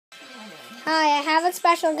Hi, I have a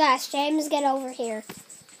special guest. James, get over here.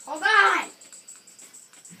 Hold on.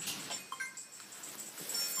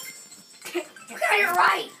 You're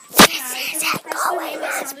right. This isn't going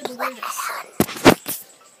as planned.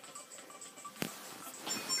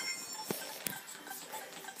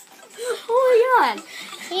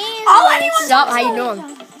 Oh my god. Sup? How you doing?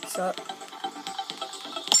 Sup?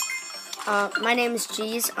 My name is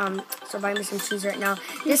Cheese. So buy me some cheese right now.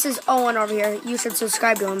 This is Owen over here. You should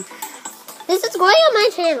subscribe to him. This is going on my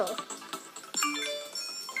channel.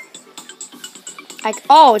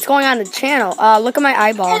 Oh, it's going on the channel. Look at my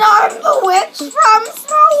eyeball. And I'm the witch from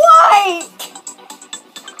Snow White.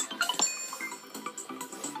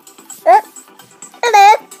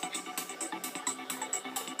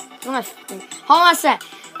 Hold on a sec.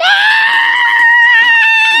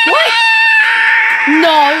 What?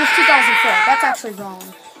 No, it was 2004. That's actually wrong.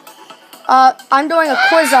 I'm doing a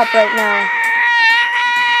quiz up right now.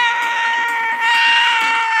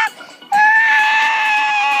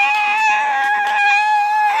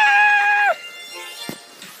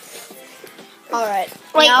 Alright.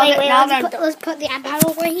 Wait. Now Let's put the iPad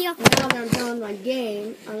over here. that I'm done my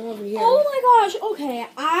game, I'm over here. Oh my gosh. Okay,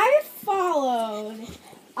 I followed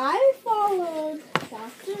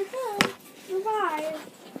Dr. Who Survive.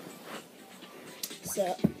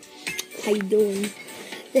 So, how you doing?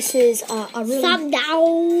 This is a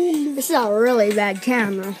really bad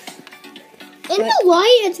camera. In the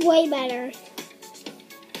light, it's way better.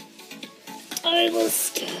 I will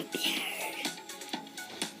stop here.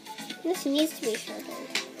 This needs to be sharpened.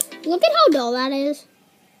 Look at how dull that is.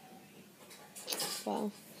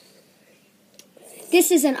 Wow.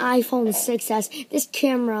 This is an iPhone 6s. This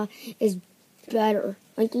camera is better.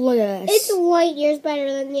 Like, look at this. It's light years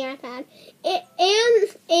better than the iPad. And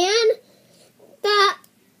the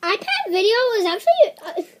iPad video is actually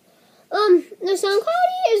the sound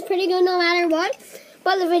quality is pretty good no matter what.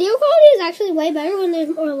 But the video quality is actually way better when there's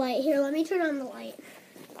more light. Here, let me turn on the light.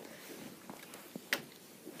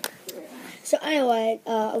 So anyway,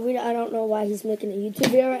 I don't know why he's making a YouTube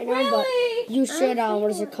video right now, but you should,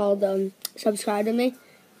 what is it called, subscribe to me.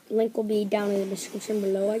 Link will be down in the description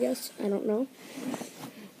below, I guess. I don't know.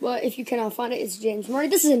 But if you cannot find it, it's James Murray.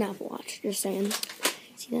 This is an Apple Watch, just saying.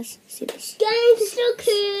 See this? See this? Gangsta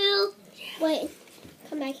cool. Yeah. Wait,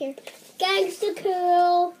 come back here. Gangsta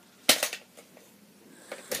cool.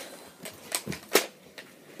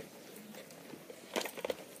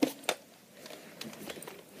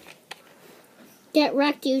 Get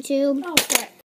wrecked, YouTube. Oh,